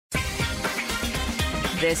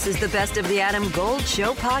This is the Best of the Adam Gold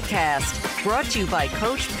Show podcast, brought to you by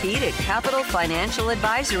Coach Pete at Capital Financial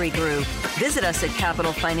Advisory Group. Visit us at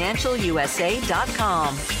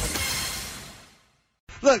capitalfinancialusa.com.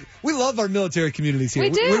 Look, we love our military communities here.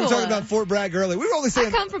 We do. We were talking about Fort Bragg earlier. We were only saying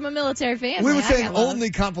I come from a military family. We were saying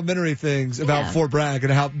only complimentary things about Fort Bragg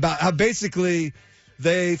and how basically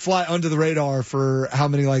they fly under the radar for how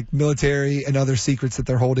many like military and other secrets that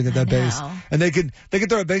they're holding at that base. And they could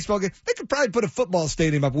throw a baseball game. They could probably put a football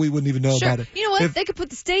stadium up. We wouldn't even know about it. You know what? They could put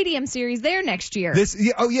the stadium series there next year.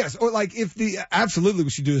 Yes. Or like absolutely we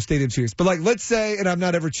should do a stadium series. But like let's say, and I'm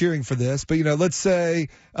not ever cheering for this, but let's say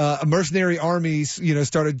a mercenary armies,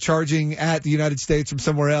 started charging at the United States from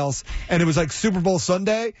somewhere else and it was like Super Bowl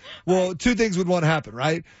Sunday. Well, two things would want to happen,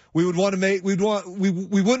 right? We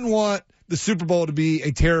wouldn't want the Super Bowl to be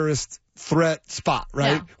a terrorist threat spot,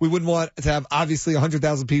 right? No. We wouldn't want to have obviously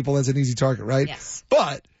 100,000 people as an easy target, right? Yes.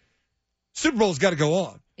 But Super Bowl's got to go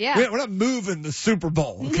on. Yeah. We're not moving the Super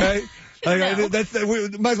Bowl, okay? No. We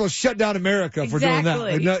might as well shut down America if we're doing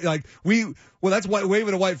that. That's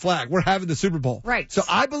waving a white flag. We're having the Super Bowl. Right. So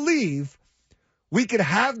I believe we could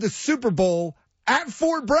have the Super Bowl at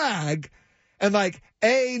Fort Bragg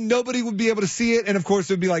and nobody would be able to see it, and of course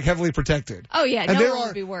it would be heavily protected. Oh yeah, and no one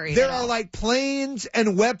would be worried. There are planes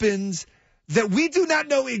and weapons that we do not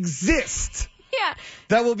know exist. Yeah.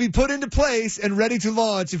 That will be put into place and ready to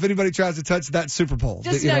launch if anybody tries to touch that Super Bowl.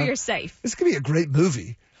 Just know you're safe. This could be a great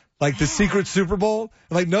movie. The secret Super Bowl.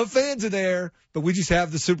 No fans are there, but we just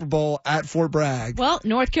have the Super Bowl at Fort Bragg. Well,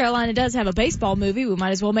 North Carolina does have a baseball movie. We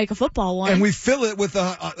might as well make a football one. And we fill it with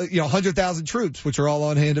 100,000 troops, which are all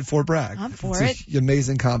on hand at Fort Bragg. I'm for it's an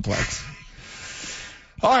amazing complex.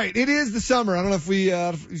 All right, it is the summer. I don't know if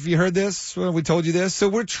you heard this, we told you this. So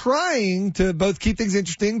we're trying to both keep things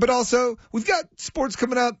interesting, but also we've got sports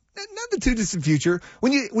coming up, not the too distant future.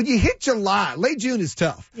 When you hit July, late June is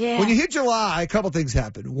tough. Yeah. When you hit July, a couple things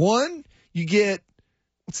happen. One, you get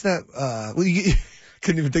what's that?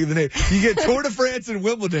 Couldn't even think of the name. You get Tour de France and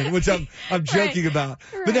Wimbledon, which I'm joking about.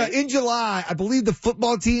 Right. But now in July, I believe the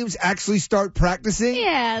football teams actually start practicing.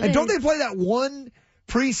 Yeah. And don't they play that one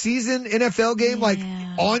preseason NFL game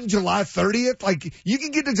on July 30th? You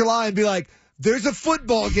can get to July and be like, there's a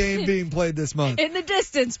football game being played this month. In the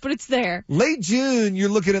distance, but it's there. Late June, you're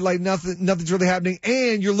looking at nothing's really happening,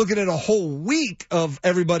 and you're looking at a whole week of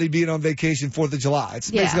everybody being on vacation 4th of July.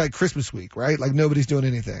 It's basically like Christmas week, right? Nobody's doing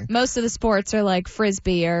anything. Most of the sports are like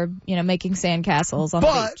Frisbee or, making sandcastles on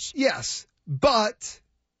the beach. Yes, but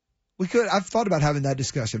I've thought about having that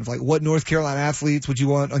discussion of what North Carolina athletes would you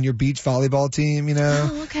want on your beach volleyball team,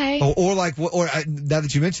 Oh, okay. Or now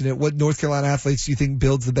that you mentioned it, what North Carolina athletes do you think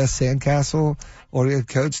builds the best sandcastle or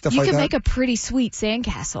coach, stuff like that? You can make a pretty sweet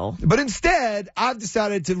sandcastle. But instead, I've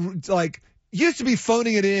decided to used to be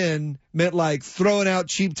phoning it in meant throwing out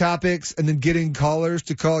cheap topics and then getting callers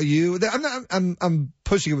to call you. I'm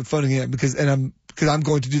pushing it with phoning in because I'm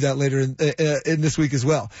going to do that later in this week as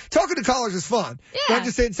well. Talking to callers is fun. Yeah. But I'm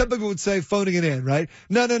just saying some people would say phoning it in, right?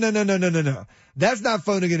 No. That's not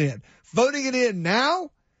phoning it in. Phoning it in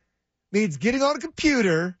now means getting on a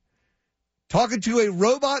computer, talking to a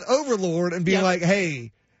robot overlord and being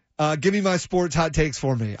hey, give me my sports hot takes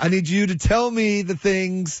for me. I need you to tell me the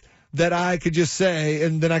things that I could just say,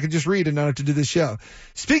 and then I could just read and not have to do this show.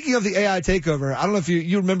 Speaking of the AI takeover, I don't know if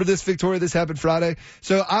you remember this, Victoria. This happened Friday.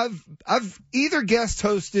 So I've either guest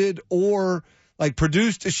hosted or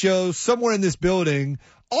produced a show somewhere in this building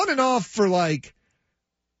on and off for 10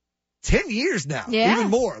 years now, even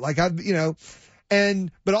more.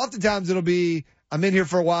 But oftentimes it'll be I'm in here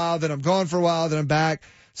for a while, then I'm gone for a while, then I'm back.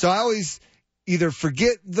 So I always either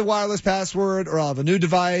forget the wireless password or I'll have a new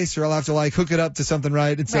device or I'll have to hook it up to something,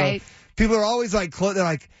 right? And so people are always they're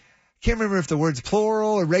can't remember if the word's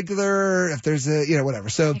plural or regular, if there's a, whatever.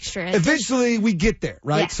 So eventually we get there,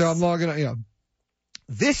 right? Yes. So I'm logging on,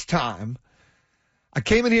 This time I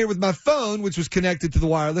came in here with my phone, which was connected to the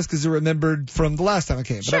wireless because it remembered from the last time I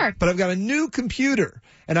came. But I've got a new computer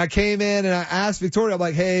and I came in and I asked Victoria, I'm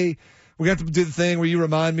like, hey, we're going to have to do the thing where you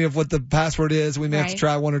remind me of what the password is. We may have to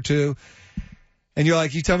try one or two. And you're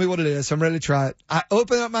like, you tell me what it is, so I'm ready to try it. I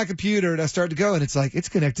open up my computer and I start to go, and it's it's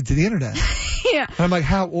connected to the internet. Yeah. And I'm like,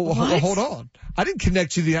 how? Well, hold on. I didn't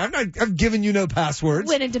connect you to the internet. I've given you no passwords.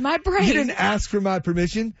 Went into my brain. You didn't ask for my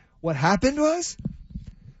permission. What happened was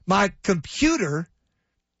my computer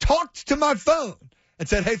talked to my phone and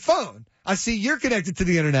said, hey, phone, I see you're connected to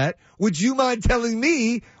the internet. Would you mind telling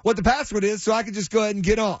me what the password is so I can just go ahead and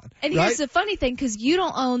get on? And here's the funny thing, because you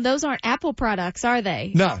don't own, those aren't Apple products, are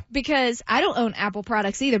they? No. Because I don't own Apple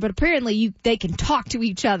products either, but apparently they can talk to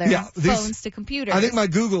each other, phones to computers. I think my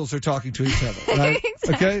Googles are talking to each other, right?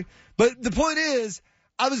 Exactly. Okay? But the point is,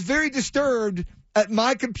 I was very disturbed at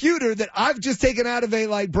my computer that I've just taken out of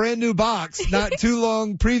a brand new box not too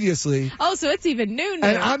long previously. Oh, so it's even new. And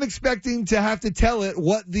I'm expecting to have to tell it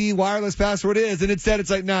what the wireless password is. And instead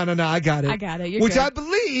it's like, no, I got it. I got it. You're Which good. I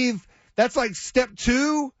believe that's like step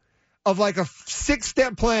 2 of like a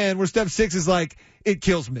 6-step plan where step 6 is like, it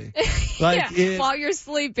kills me. While you're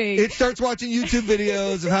sleeping. It starts watching YouTube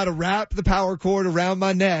videos of how to wrap the power cord around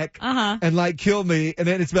my neck and kill me. And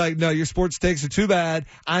then it's like, no, your sports takes are too bad.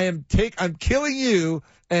 I'm killing you,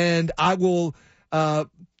 and I will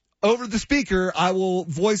over the speaker, I will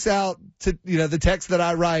voice out to the text that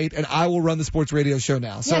I write, and I will run the sports radio show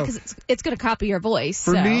now. So because it's going to copy your voice.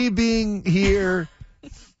 For me being here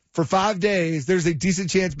for 5 days, there's a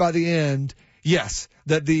decent chance by the end, yes,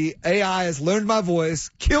 that the AI has learned my voice,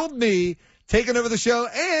 killed me, taken over the show,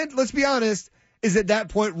 and let's be honest, is at that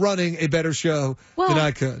point running a better show than I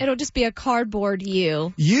could. It'll just be a cardboard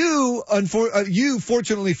you. You,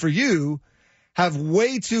 fortunately for you, have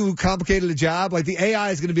way too complicated a job. Like the AI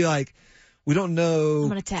is going to be like, we don't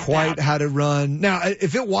know quite how to run. Now,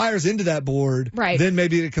 if it wires into that board, then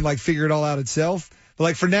maybe it can figure it all out itself.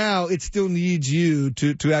 But for now, it still needs you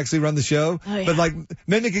to actually run the show. Oh, yeah. But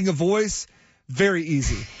mimicking a voice, very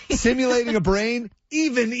easy. Simulating a brain,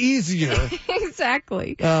 even easier.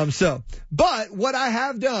 Exactly. But what I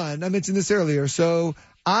have done, I mentioned this earlier, so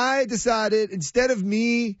I decided instead of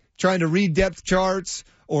me trying to read depth charts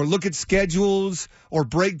or look at schedules or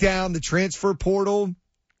break down the transfer portal,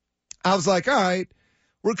 I was like, all right,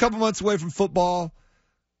 we're a couple months away from football.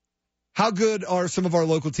 How good are some of our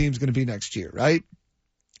local teams going to be next year, right?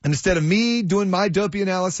 And instead of me doing my dopey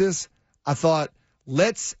analysis, I thought,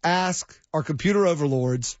 let's ask our computer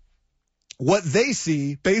overlords what they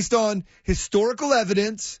see based on historical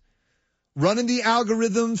evidence, running the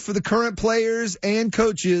algorithms for the current players and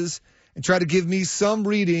coaches, and try to give me some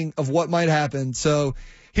reading of what might happen. So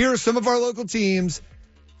here are some of our local teams'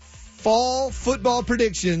 fall football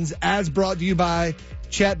predictions as brought to you by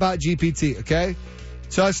Chatbot GPT, okay?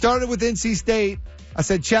 So I started with NC State. I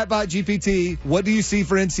said, Chatbot GPT, what do you see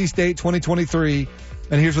for NC State 2023?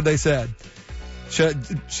 And here's what they said. Should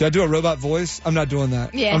I do a robot voice? I'm not doing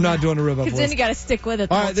that. Yeah, I'm not doing a robot voice. Because then you got to stick with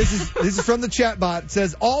it. All right, this is from the chatbot. It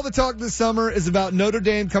says, all the talk this summer is about Notre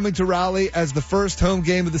Dame coming to Raleigh as the first home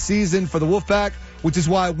game of the season for the Wolfpack, which is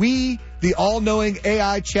why we, the all-knowing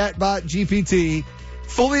AI chatbot GPT,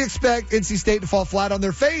 fully expect NC State to fall flat on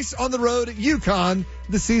their face on the road at UConn,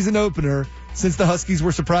 the season opener, since the Huskies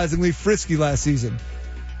were surprisingly frisky last season.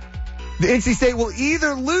 The NC State will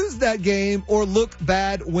either lose that game or look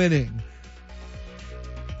bad winning.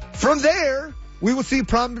 From there, we will see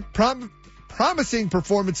promising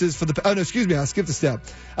performances for the... Oh, no, excuse me. I skipped a step.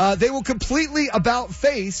 They will completely about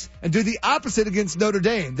face and do the opposite against Notre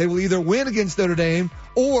Dame. They will either win against Notre Dame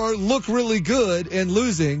or look really good in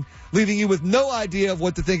losing, leaving you with no idea of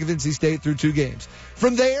what to think of NC State through 2 games.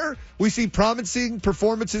 From there, we see promising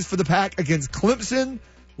performances for the Pack against Clemson,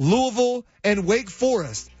 Louisville, and Wake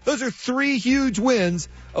Forest. Those are 3 huge wins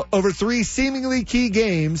over 3 seemingly key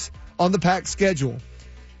games on the Pack schedule.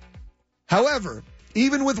 However,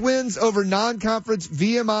 even with wins over non-conference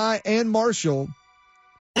VMI and Marshall,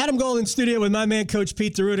 Adam Gold in studio with my man, Coach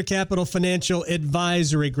Pete DeRuta, Capital Financial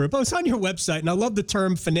Advisory Group. I was on your website, and I love the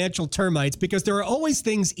term financial termites because there are always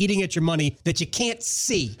things eating at your money that you can't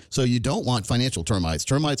see. So you don't want financial termites.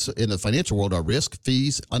 Termites in the financial world are risk,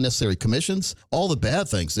 fees, unnecessary commissions. All the bad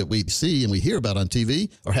things that we see and we hear about on TV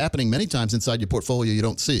are happening many times inside your portfolio you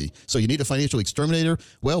don't see. So you need a financial exterminator.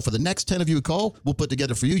 Well, for the next 10 of you who call, we'll put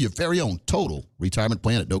together for you your very own total retirement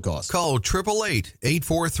plan at no cost. Call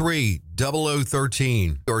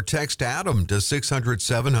 888-843-0013 or text Adam to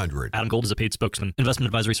 600-700. Adam Gold is a paid spokesman. Investment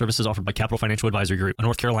advisory services offered by Capital Financial Advisory Group, a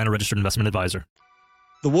North Carolina registered investment advisor.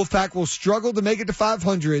 The Wolfpack will struggle to make it to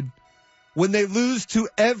 500 when they lose to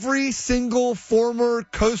every single former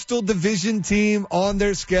Coastal Division team on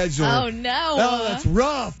their schedule. Oh, no. Oh, that's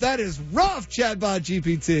rough. That is rough, Chatbot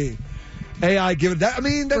GPT. AI give it that. I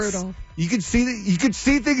mean, that's brutal. You could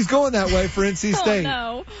see things going that way for NC State. Oh,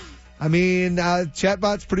 no. I mean,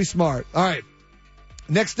 Chatbot's pretty smart. All right.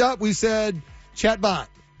 Next up, we said, Chatbot,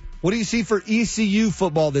 what do you see for ECU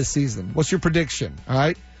football this season? What's your prediction? All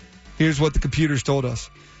right. Here's what the computers told us.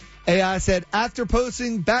 AI said, after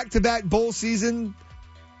posting back-to-back bowl seasons,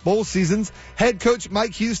 head coach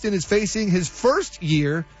Mike Houston is facing his first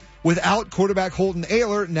year without quarterback Holton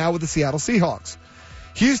Ahlers, now with the Seattle Seahawks.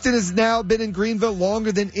 Houston has now been in Greenville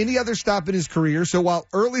longer than any other stop in his career, so while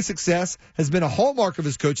early success has been a hallmark of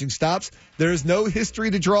his coaching stops, there is no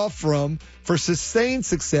history to draw from for sustained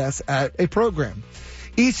success at a program.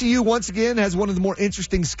 ECU, once again, has one of the more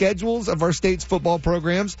interesting schedules of our state's football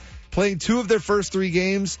programs. playing 2 of their first 3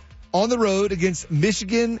 games on the road against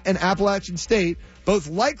Michigan and Appalachian State, both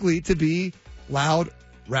likely to be loud,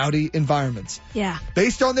 rowdy environments. Yeah.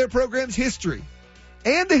 Based on their program's history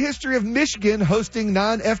and the history of Michigan hosting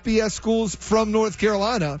non-FBS schools from North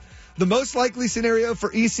Carolina, the most likely scenario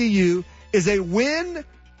for ECU is a win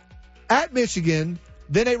at Michigan,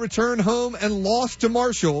 then a return home and loss to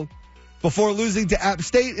Marshall before losing to App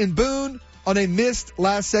State in Boone on a missed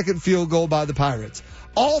last-second field goal by the Pirates.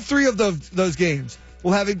 All 3 of those games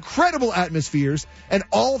will have incredible atmospheres, and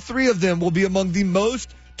all 3 of them will be among the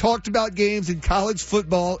most talked about games in college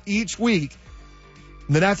football each week.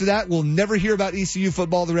 And then after that, we'll never hear about ECU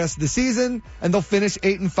football the rest of the season, and they'll finish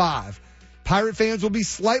 8-5. Pirate fans will be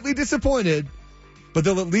slightly disappointed, but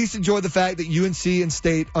they'll at least enjoy the fact that UNC and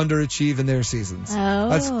State underachieve in their seasons. Oh.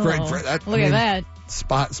 That's great. Look at that.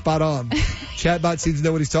 Spot on. Chatbot seems to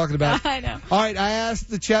know what he's talking about. I know. All right, I asked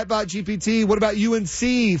the Chatbot GPT, what about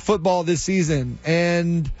UNC football this season?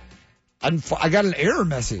 And I got an error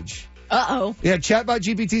message. Uh-oh. Yeah, Chatbot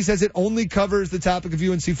GPT says it only covers the topic of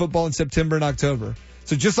UNC football in September and October.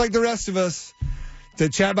 So just like the rest of us, the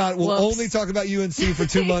Chatbot will only talk about UNC for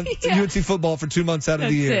 2 months, Yeah. UNC football for 2 months out of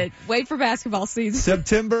the year. That's it. Wait for basketball season.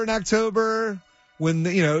 September and October, when,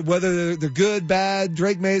 whether they're good, bad,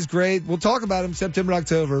 Drake May's great. We'll talk about them September,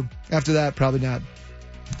 October. After that, probably not.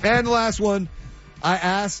 And the last one, I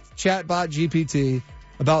asked Chatbot GPT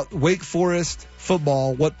about Wake Forest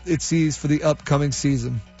football, what it sees for the upcoming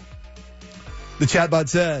season. The Chatbot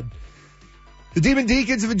said, the Demon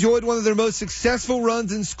Deacons have enjoyed one of their most successful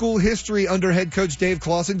runs in school history under head coach Dave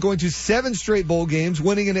Clawson, going to 7 straight bowl games,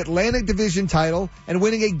 winning an Atlantic Division title, and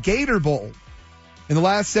winning a Gator Bowl. In the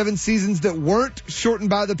last 7 seasons that weren't shortened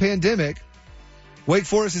by the pandemic, Wake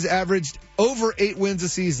Forest has averaged over 8 wins a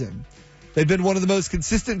season. They've been one of the most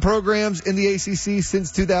consistent programs in the ACC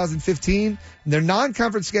since 2015. And their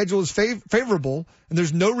non-conference schedule is favorable, and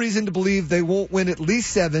there's no reason to believe they won't win at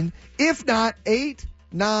least 7, if not 8,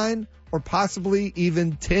 9, or possibly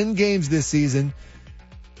even 10 games this season.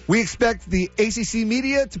 We expect the ACC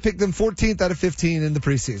media to pick them 14th out of 15 in the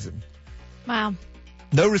preseason. Wow.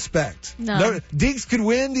 No respect. No. Deacs could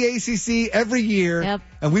win the ACC every year,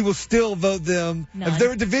 and we will still vote them. None. If there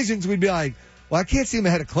were divisions, we'd be like, well, I can't see them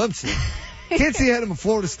ahead of Clemson. Can't see ahead of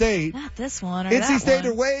Florida State. Not this one or NC that State one.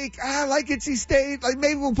 or Wake. I like NC State. Like,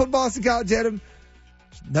 maybe we'll put Boston College ahead of them.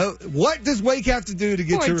 No. What does Wake have to do to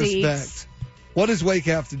get Poor your Deacs. respect? What does Wake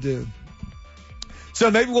have to do? So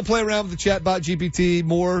maybe we'll play around with the Chatbot GPT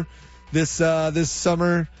more this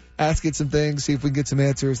summer. Ask it some things, see if we can get some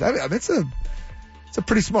answers. I mean, it's a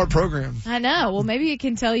pretty smart program. I know. Well, maybe it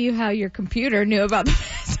can tell you how your computer knew about the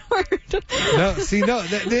password. No.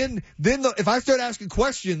 Then if I start asking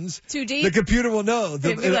questions, Too deep? the computer will know.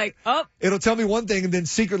 It'll be like, oh, It'll tell me one thing, and then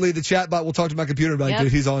secretly the Chatbot will talk to my computer about, Yep.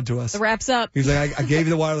 dude, he's on to us. the wrap's up. He's like, I gave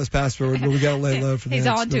you the wireless password, but we got to lay low for He's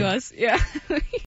that. on to us. Yeah.